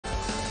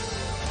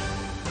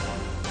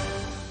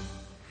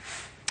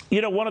You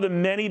know, one of the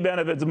many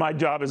benefits of my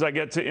job is I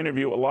get to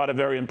interview a lot of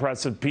very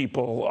impressive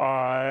people,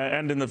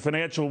 and in the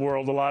financial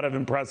world, a lot of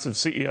impressive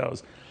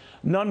CEOs.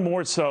 None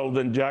more so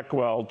than Jack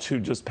Welch, who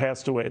just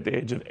passed away at the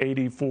age of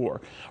 84.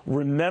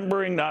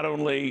 Remembering not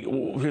only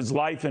his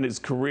life and his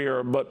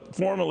career, but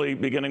formally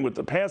beginning with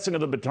the passing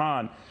of the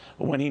baton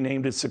when he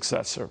named his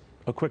successor.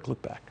 A quick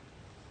look back.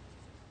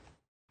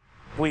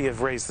 We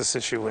have raised this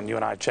issue when you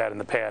and I chat in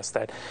the past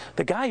that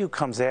the guy who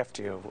comes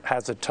after you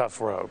has a tough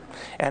road.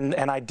 And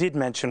I did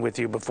mention with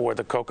you before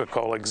the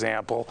Coca-Cola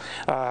example,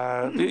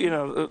 you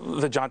know,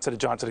 the Johnson &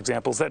 Johnson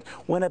examples, that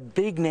when a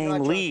big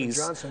name leaves...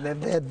 Johnson,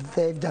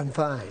 they've done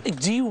fine.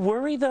 Do you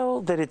worry,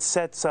 though, that it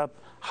sets up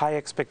high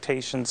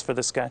expectations for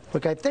this guy?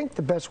 Look, I think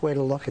the best way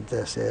to look at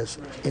this is,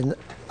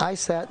 I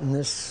sat in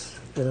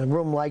a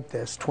room like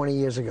this 20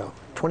 years ago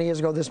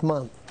this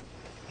month,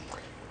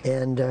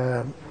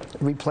 and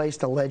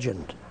replaced a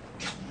legend.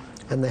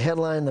 And the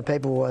headline in the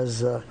paper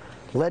was,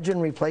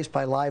 legend replaced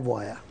by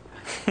Livewire.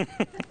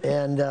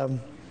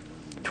 And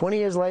 20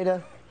 years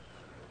later,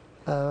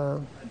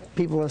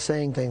 people are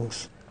saying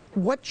things.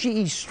 What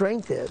GE's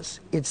strength is,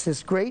 it's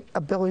this great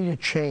ability to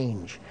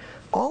change.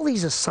 All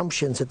these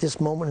assumptions at this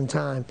moment in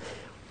time,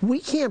 we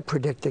can't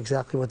predict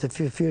exactly what the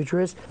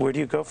future is. Where do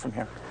you go from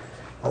here?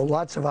 Oh,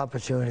 lots of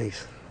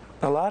opportunities.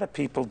 A lot of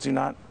people do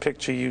not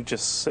picture you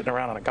just sitting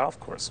around on a golf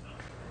course.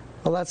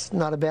 Well, that's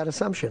not a bad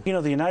assumption. You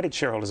know, the United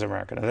Shareholders of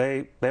America,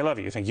 they love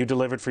you. You think you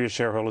delivered for your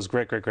shareholders,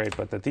 great, great, great,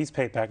 but that these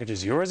pay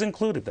packages, yours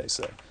included, they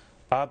say,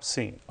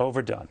 obscene,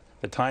 overdone.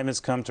 The time has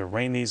come to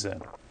rein these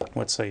in.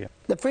 What say you?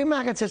 The free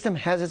market system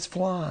has its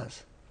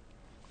flaws.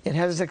 It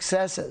has its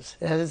excesses.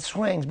 It has its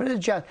swings, but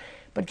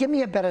but give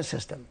me a better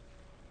system.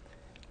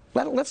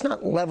 Let's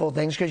not level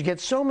things, because you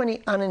get so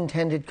many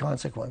unintended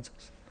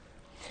consequences.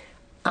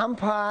 I'm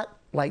part,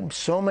 like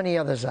so many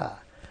others are,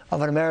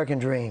 of an American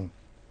dream.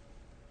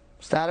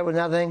 Started with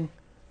nothing,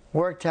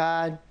 worked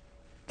hard,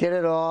 did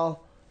it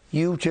all,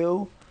 you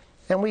too,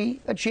 and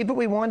we achieved what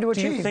we wanted to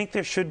achieve. Do you think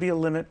there should be a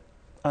limit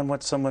on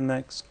what someone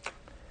makes?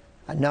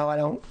 No, I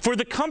don't. For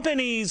the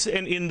companies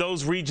in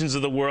those regions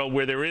of the world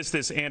where there is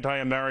this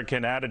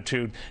anti-American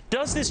attitude,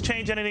 does this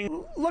change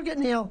anything? Look at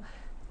Neil,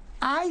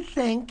 I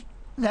think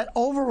that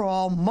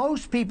overall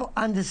most people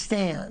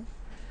understand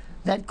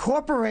that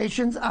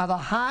corporations are the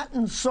heart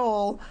and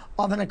soul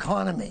of an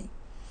economy.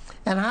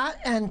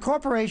 And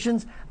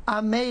corporations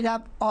are made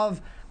up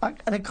of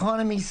an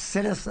economy's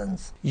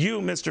citizens. You,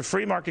 Mr.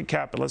 Free Market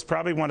Capitalist,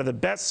 probably one of the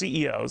best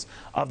CEOs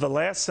of the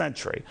last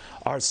century,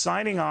 are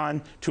signing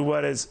on to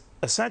what is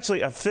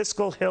essentially a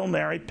fiscal Hail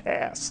Mary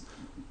pass.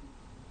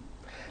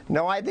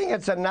 No, I think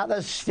it's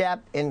another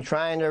step in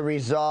trying to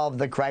resolve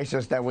the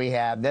crisis that we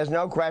have. There's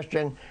no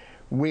question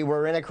we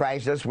were in a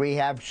crisis. We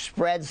have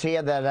spreads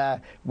here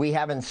that we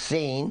haven't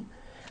seen.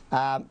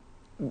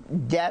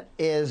 Debt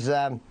is...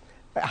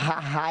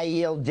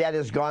 high-yield debt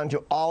has gone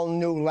to all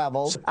new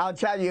levels. I'll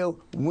tell you,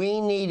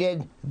 we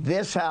needed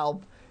this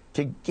help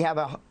to have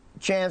a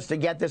chance to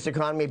get this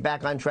economy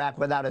back on track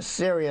without a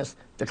serious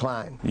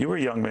decline. You were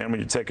a young man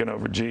when you taken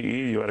over GE.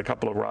 You had a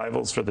couple of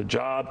rivals for the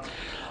job.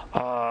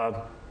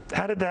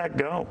 How did that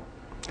go?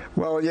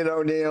 Well, you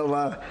know,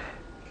 Neil,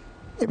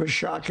 it was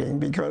shocking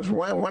because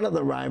one of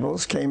the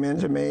rivals came in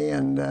to me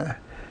and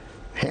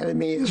handed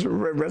me his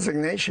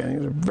resignation. He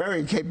was a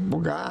very capable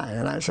guy.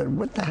 And I said,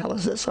 what the hell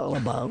is this all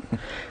about?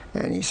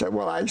 And he said,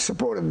 well, I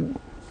supported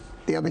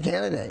the other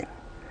candidate.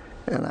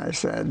 And I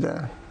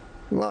said,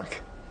 look,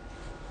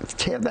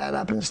 tear that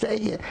up and stay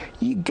here.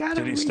 You got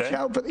to reach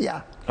out for,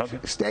 yeah. Okay.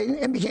 Stayed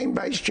and became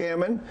vice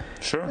chairman.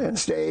 Sure. And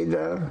stayed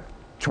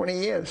 20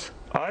 years.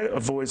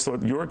 I've always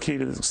thought your key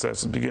to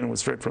success, beginning with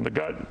Straight from the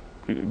Gut,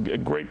 a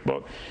great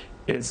book,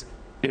 is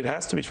it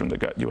has to be from the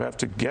gut. You have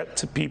to get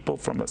to people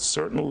from a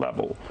certain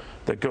level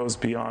that goes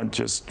beyond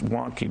just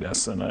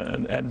wonkiness,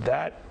 and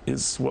that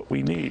is what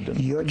we need.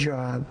 Your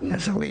job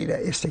as a leader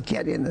is to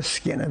get in the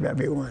skin of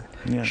everyone.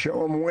 Yeah.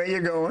 Show them where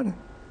you're going,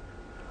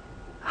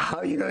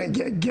 how you're going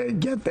to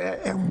get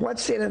there, and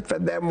what's in it for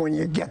them when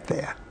you get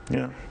there.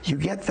 Yeah. You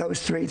get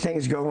those three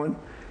things going,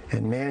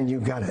 and man, you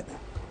got it.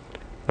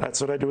 That's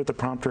what I do with the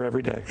prompter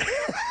every day.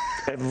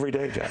 Every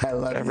day, Jack. I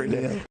love every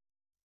day. Neil.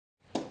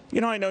 You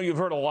know, I know you've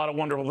heard a lot of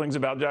wonderful things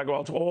about Jack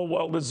Welch, all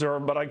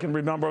well-deserved, but I can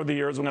remember over the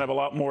years we're going to have a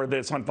lot more of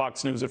this on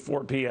Fox News at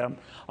 4 p.m.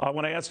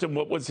 When I asked him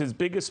what was his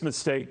biggest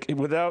mistake,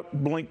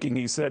 without blinking,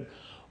 he said,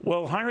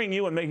 well, hiring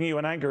you and making you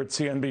an anchor at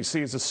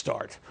CNBC is a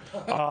start.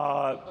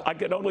 I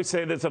can only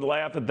say this and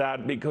laugh at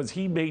that because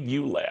he made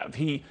you laugh.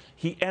 He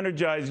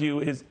energized you.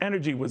 His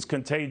energy was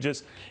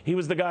contagious. He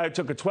was the guy who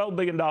took a $12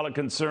 billion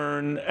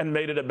concern and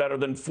made it a better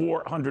than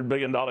 $400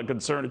 billion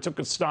concern. It took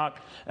a stock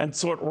and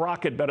saw it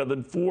rocket better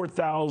than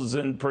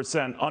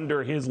 4,000%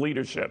 under his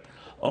leadership,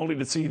 only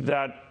to see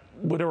that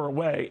wither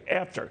away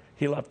after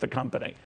he left the company.